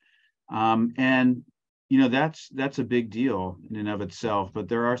forest. And you know that's a big deal in and of itself, but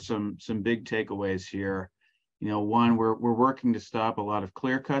there are some big takeaways here. You know, one, we're working to stop a lot of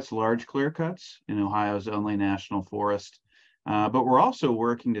clear cuts, large clear cuts in Ohio's only national forest, but we're also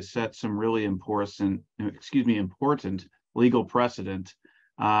working to set some really important legal precedent.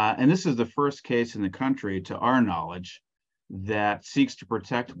 And this is the first case in the country, to our knowledge, that seeks to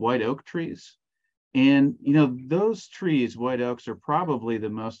protect white oak trees. And, you know, those trees, white oaks, are probably the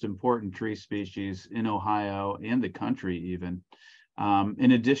most important tree species in Ohio and the country even.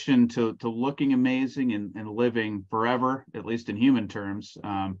 In addition to looking amazing and living forever, at least in human terms,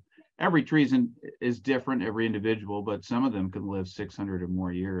 every tree is different, every individual, but some of them can live 600 or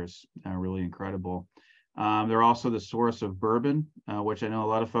more years, really incredible. They're also the source of bourbon, which I know a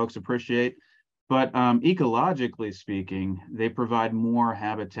lot of folks appreciate, but ecologically speaking, they provide more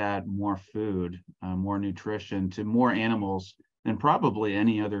habitat, more food, more nutrition to more animals than probably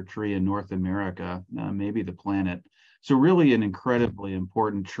any other tree in North America, maybe the planet. So really an incredibly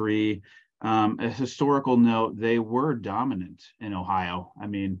important tree. A historical note, they were dominant in Ohio. I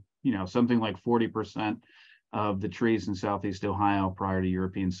mean, you know, something like 40% of the trees in Southeast Ohio prior to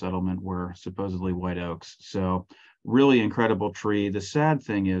European settlement were supposedly white oaks. So really incredible tree. The sad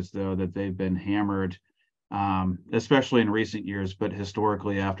thing is, though, that they've been hammered, especially in recent years, but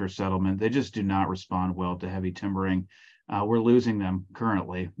historically after settlement, they just do not respond well to heavy timbering. We're losing them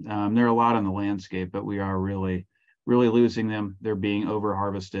currently. There are a lot on the landscape, but we are really losing them. They're being over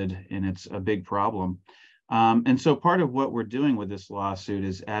harvested, and it's a big problem. And so part of what we're doing with this lawsuit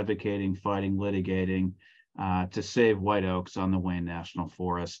is advocating, fighting, litigating to save white oaks on the Wayne National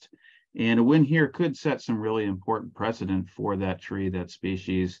Forest. And a win here could set some really important precedent for that tree, that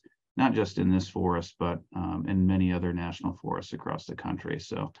species, not just in this forest, but in many other national forests across the country.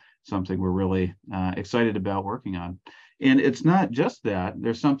 So something we're really excited about working on. And it's not just that,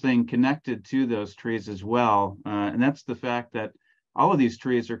 there's something connected to those trees as well. And that's the fact that all of these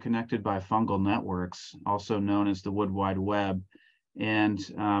trees are connected by fungal networks, also known as the Wood Wide Web. And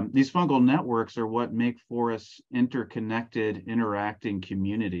these fungal networks are what make forests interconnected, interacting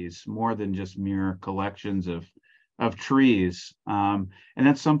communities, more than just mere collections of of trees. And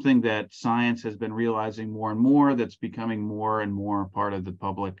that's something that science has been realizing more and more, that's becoming more and more part of the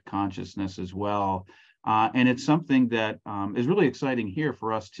public consciousness as well. And it's something that is really exciting here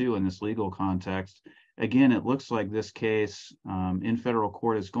for us too in this legal context. Again, it looks like this case in federal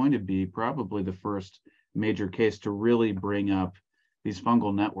court is going to be probably the first major case to really bring up these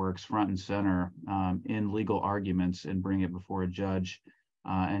fungal networks front and center in legal arguments and bring it before a judge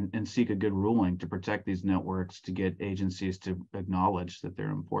and seek a good ruling to protect these networks, to get agencies to acknowledge that they're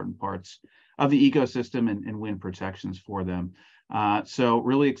important parts of the ecosystem and win protections for them. So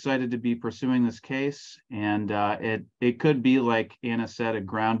really excited to be pursuing this case, and it could be, like Anna said, a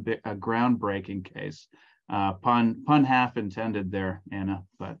groundbreaking case. Pun half intended there, Anna,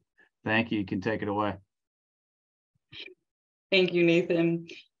 but thank you. You can take it away. Thank you, Nathan.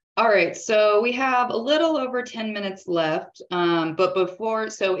 All right, so we have a little over 10 minutes left,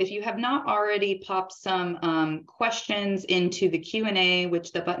 but so if you have not already popped some questions into the Q&A,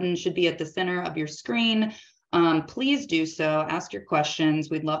 which the button should be at the center of your screen, please do so. Ask your questions.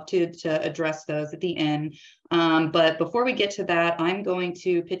 We'd love to address those at the end. But before we get to that, I'm going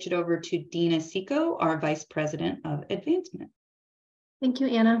to pitch it over to Dina Seco, our Vice President of Advancement. Thank you,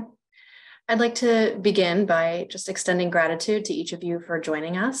 Anna. I'd like to begin by just extending gratitude to each of you for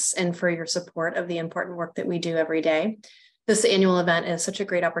joining us and for your support of the important work that we do every day. This annual event is such a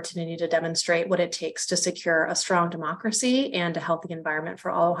great opportunity to demonstrate what it takes to secure a strong democracy and a healthy environment for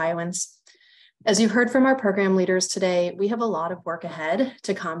all Ohioans. As you've heard from our program leaders today, we have a lot of work ahead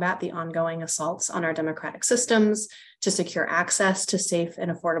to combat the ongoing assaults on our democratic systems, to secure access to safe and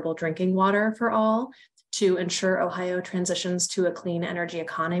affordable drinking water for all, to ensure Ohio transitions to a clean energy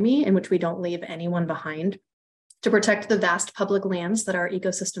economy in which we don't leave anyone behind, to protect the vast public lands that our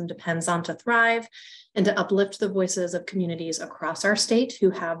ecosystem depends on to thrive, and to uplift the voices of communities across our state who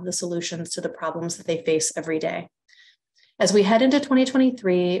have the solutions to the problems that they face every day. As we head into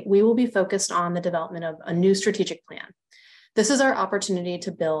 2023, we will be focused on the development of a new strategic plan. This is our opportunity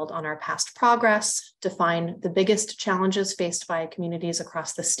to build on our past progress, define the biggest challenges faced by communities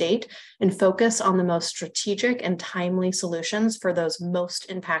across the state, and focus on the most strategic and timely solutions for those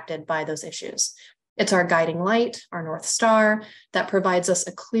most impacted by those issues. It's our guiding light, our North Star, that provides us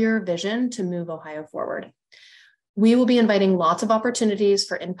a clear vision to move Ohio forward. We will be inviting lots of opportunities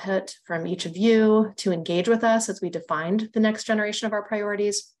for input from each of you to engage with us as we define the next generation of our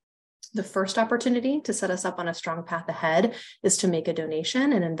priorities. The first opportunity to set us up on a strong path ahead is to make a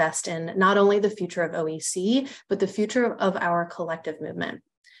donation and invest in not only the future of OEC, but the future of our collective movement.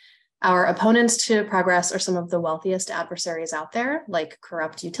 Our opponents to progress are some of the wealthiest adversaries out there, like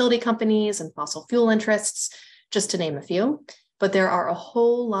corrupt utility companies and fossil fuel interests, just to name a few. But there are a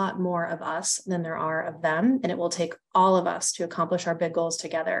whole lot more of us than there are of them, and it will take all of us to accomplish our big goals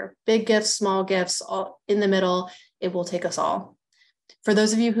together. Big gifts, small gifts, all in the middle, it will take us all. For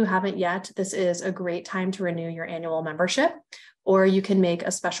those of you who haven't yet, this is a great time to renew your annual membership, or you can make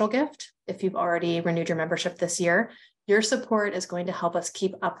a special gift if you've already renewed your membership this year. Your support is going to help us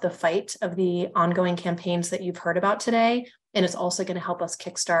keep up the fight of the ongoing campaigns that you've heard about today, and it's also going to help us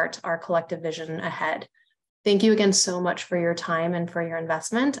kickstart our collective vision ahead. Thank you again so much for your time and for your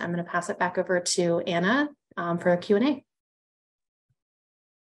investment. I'm going to pass it back over to Anna for a Q&A.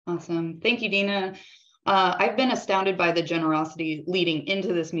 Awesome. Thank you, Dina. I've been astounded by the generosity leading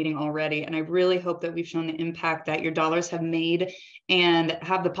into this meeting already, and I really hope that we've shown the impact that your dollars have made and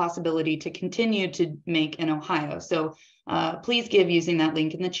have the possibility to continue to make in Ohio. So please give using that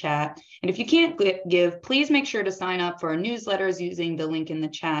link in the chat. And if you can't give, please make sure to sign up for our newsletters using the link in the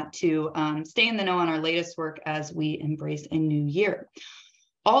chat to stay in the know on our latest work as we embrace a new year.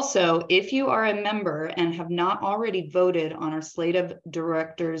 Also, if you are a member and have not already voted on our slate of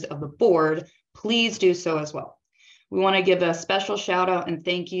directors of the board, please do so as well. We want to give a special shout out and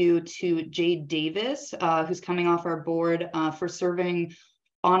thank you to Jade Davis, who's coming off our board for serving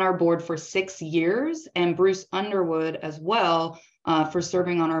on our board for 6 years, and Bruce Underwood as well for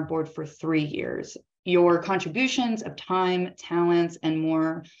serving on our board for 3 years. Your contributions of time, talents, and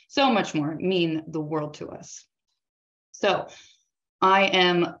more, so much more, mean the world to us. So I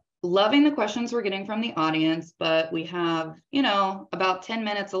am loving the questions we're getting from the audience, but we have, about 10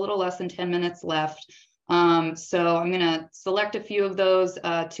 minutes, a little less than 10 minutes left. So I'm going to select a few of those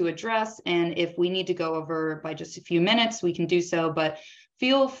to address. And if we need to go over by just a few minutes, we can do so. But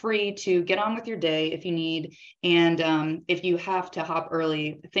feel free to get on with your day if you need. And if you have to hop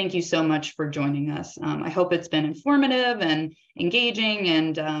early, thank you so much for joining us. I hope it's been informative and engaging,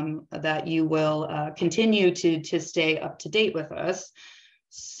 and that you will continue to stay up to date with us.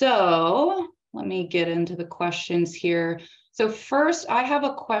 So let me get into the questions here. So first, I have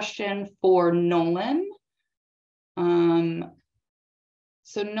a question for Nolan. So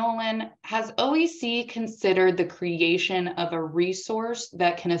Nolan, has OEC considered the creation of a resource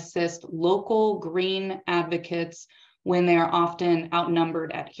that can assist local green advocates when they are often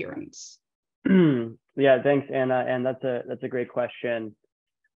outnumbered at hearings? Yeah, thanks, Anna. And that's a great question.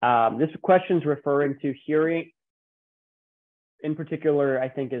 This question is referring to hearing, in particular, I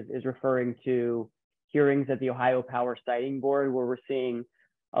think is referring to hearings at the Ohio Power Siting Board, where we're seeing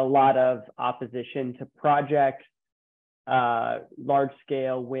a lot of opposition to projects,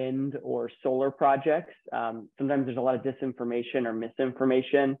 large-scale wind or solar projects. Sometimes there's a lot of disinformation or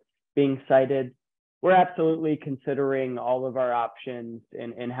misinformation being cited. We're absolutely considering all of our options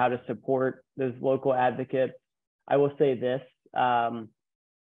in how to support those local advocates. I will say this, the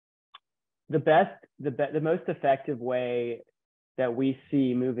most effective way that we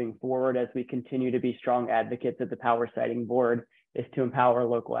see moving forward as we continue to be strong advocates at the Power Siting Board is to empower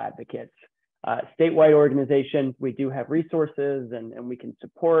local advocates. Statewide organizations, we do have resources and we can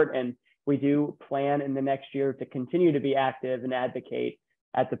support, and we do plan in the next year to continue to be active and advocate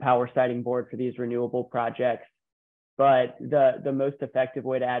at the Power Siting Board for these renewable projects. But the most effective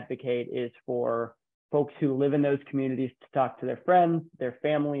way to advocate is for folks who live in those communities to talk to their friends, their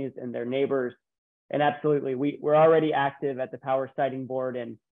families, and their neighbors. And absolutely, we're already active at the Power Siting Board,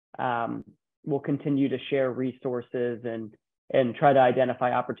 and we'll continue to share resources and try to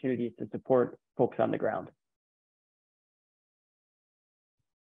identify opportunities to support folks on the ground.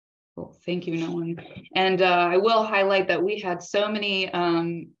 Cool. Thank you, Nolan. And I will highlight that we had so many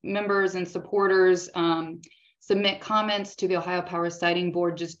members and supporters submit comments to the Ohio Power Siting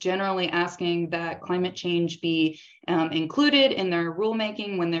Board, just generally asking that climate change be included in their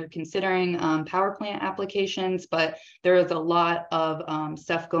rulemaking when they're considering power plant applications. But there is a lot of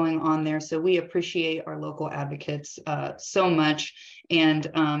stuff going on there. So we appreciate our local advocates so much.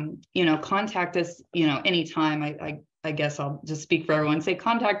 And, contact us, anytime. I guess I'll just speak for everyone, say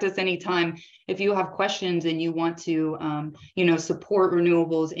contact us anytime if you have questions and you want to, support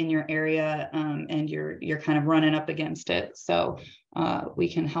renewables in your area and you're kind of running up against it. So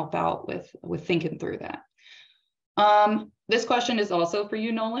we can help out with thinking through that. This question is also for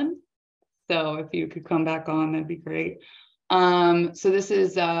you, Nolan. So if you could come back on, that'd be great. So this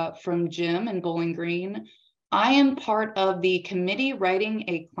is from Jim in Bowling Green. I am part of the committee writing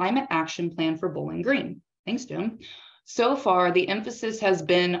a climate action plan for Bowling Green. Thanks, Jim. So far, the emphasis has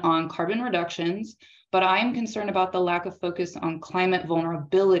been on carbon reductions, but I am concerned about the lack of focus on climate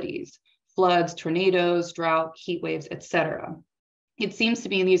vulnerabilities, floods, tornadoes, drought, heat waves, etc. It seems to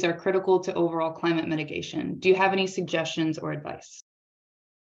me these are critical to overall climate mitigation. Do you have any suggestions or advice?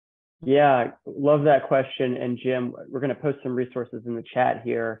 Yeah, love that question. And Jim, we're going to post some resources in the chat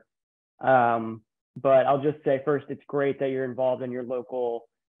here. But I'll just say first, it's great that you're involved in your local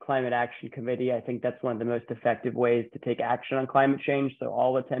climate action committee. I think that's one of the most effective ways to take action on climate change. So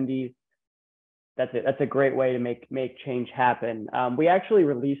all attendees, that's a great way to make change happen. We actually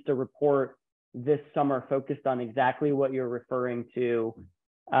released a report this summer focused on exactly what you're referring to.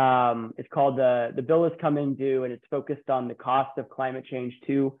 It's called The Bill Is Coming Due, and it's focused on the cost of climate change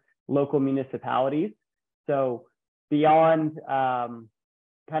to local municipalities. So beyond oftentimes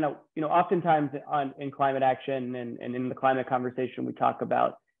in climate action and in the climate conversation, we talk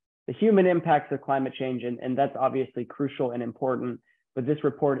about the human impacts of climate change, and that's obviously crucial and important. But this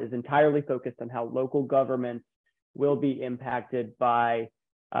report is entirely focused on how local governments will be impacted by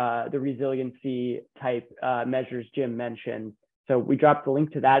the resiliency type measures Jim mentioned. So we dropped the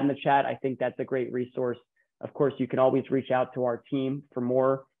link to that in the chat. I think that's a great resource. Of course, you can always reach out to our team for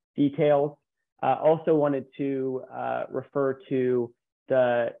more details. Also wanted to refer to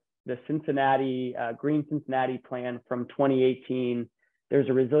the Cincinnati Green Cincinnati plan from 2018. There's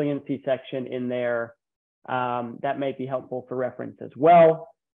a resiliency section in there that may be helpful for reference as well.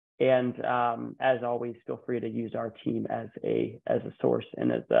 And as always, feel free to use our team as a source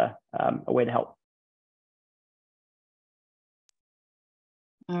and as a way to help.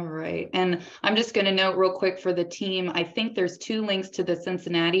 All right. And I'm just going to note real quick for the team, I think there's 2 links to the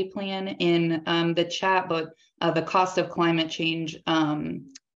Cincinnati plan in the chat, but the cost of climate change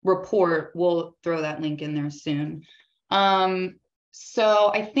report, we'll throw that link in there soon.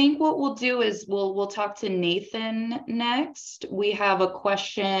 So I think what we'll do is we'll talk to Nathan next. We have a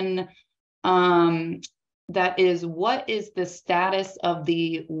question that is, what is the status of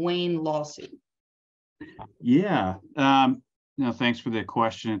the Wayne lawsuit? Yeah, thanks for the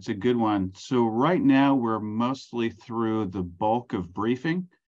question. It's a good one. So right now we're mostly through the bulk of briefing,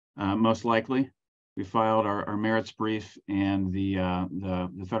 most likely. We filed our merits brief, and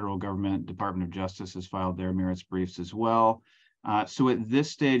the federal government Department of Justice has filed their merits briefs as well. So at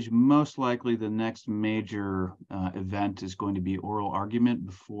this stage, most likely the next major event is going to be oral argument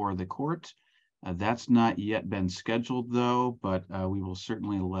before the court. That's not yet been scheduled though, but we will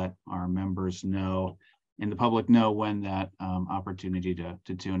certainly let our members know and the public know when that opportunity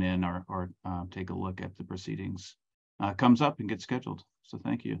to tune in or take a look at the proceedings comes up and gets scheduled. So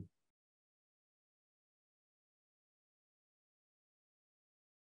thank you.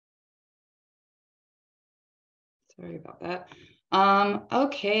 Sorry about that.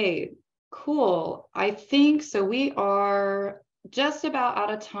 Okay, cool. I think so. We are just about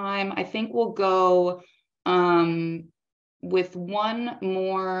out of time. I think we'll go with one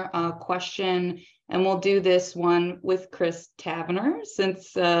more question, and we'll do this one with Chris Tavener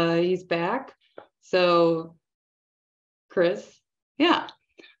since he's back. So, Chris, yeah,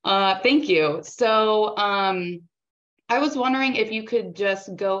 thank you. So, I was wondering if you could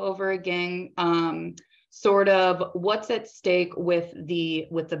just go over again sort of what's at stake with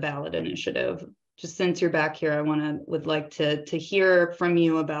the ballot initiative. Just since you're back here, I would like to hear from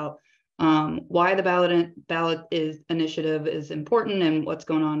you about why the ballot initiative is important and what's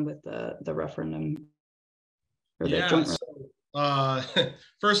going on with the referendum. Or the joint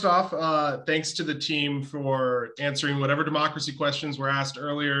first off, thanks to the team for answering whatever democracy questions were asked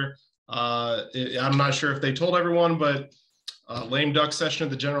earlier. I'm not sure if they told everyone, but lame duck session of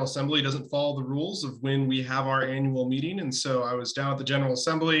the General Assembly doesn't follow the rules of when we have our annual meeting. And so I was down at the General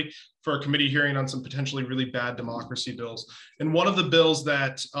Assembly for a committee hearing on some potentially really bad democracy bills. And one of the bills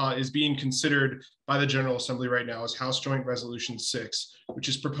that is being considered by the General Assembly right now is House Joint Resolution 6, which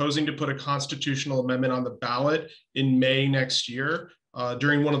is proposing to put a constitutional amendment on the ballot in May next year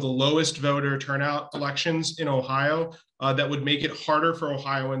during one of the lowest voter turnout elections in Ohio. That would make it harder for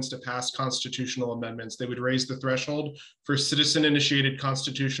Ohioans to pass constitutional amendments. They would raise the threshold for citizen-initiated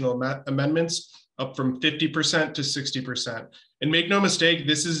constitutional amendments up from 50% to 60%. And make no mistake,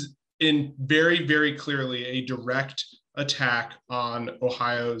 this is in very, very clearly a direct attack on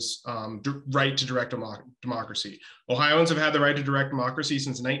Ohio's right to direct democracy. Ohioans have had the right to direct democracy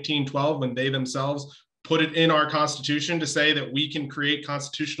since 1912 when they themselves put it in our Constitution to say that we can create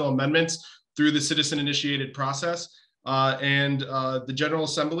constitutional amendments through the citizen-initiated process. The General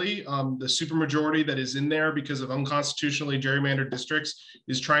Assembly, the supermajority that is in there because of unconstitutionally gerrymandered districts,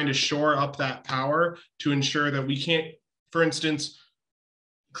 is trying to shore up that power to ensure that we can't, for instance,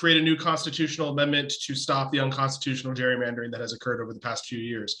 create a new constitutional amendment to stop the unconstitutional gerrymandering that has occurred over the past few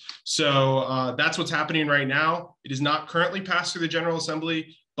years. So that's what's happening right now. It is not currently passed through the General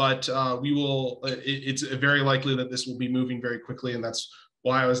Assembly, but it's very likely that this will be moving very quickly, and that's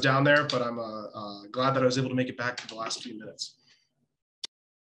why I was down there, but I'm glad that I was able to make it back for the last few minutes.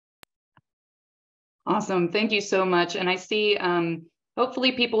 Awesome, thank you so much. And I see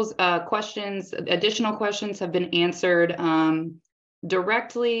hopefully people's additional questions have been answered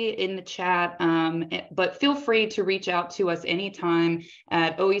directly in the chat, but feel free to reach out to us anytime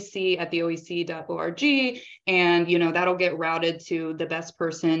at oec@theoec.org, and that'll get routed to the best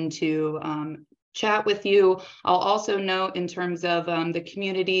person to chat with you. I'll also note in terms of the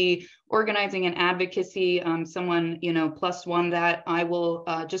community organizing and advocacy, someone, +1 that I will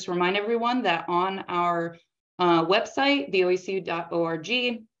just remind everyone that on our website,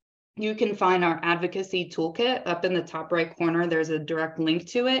 theoec.org, you can find our advocacy toolkit up in the top right corner. There's a direct link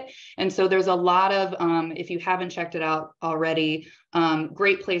to it. And so there's a lot of, if you haven't checked it out already,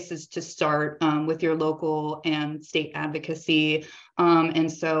 great places to start with your local and state advocacy.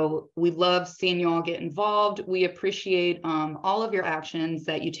 And so we love seeing you all get involved. We appreciate all of your actions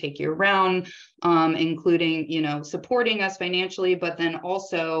that you take year round, including, supporting us financially, but then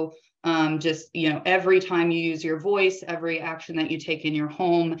also just, every time you use your voice, every action that you take in your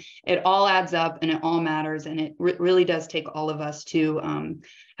home, it all adds up and it all matters. And it really does take all of us to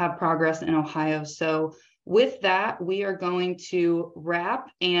have progress in Ohio. So with that, we are going to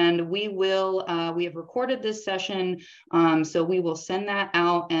wrap, and we have recorded this session. So we will send that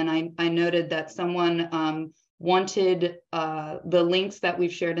out. And I noted that someone wanted the links that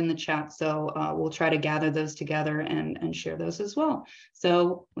we've shared in the chat. So we'll try to gather those together and share those as well.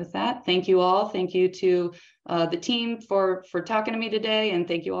 So with that, thank you all. Thank you to the team for talking to me today, and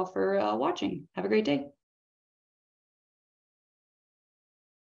thank you all for watching. Have a great day.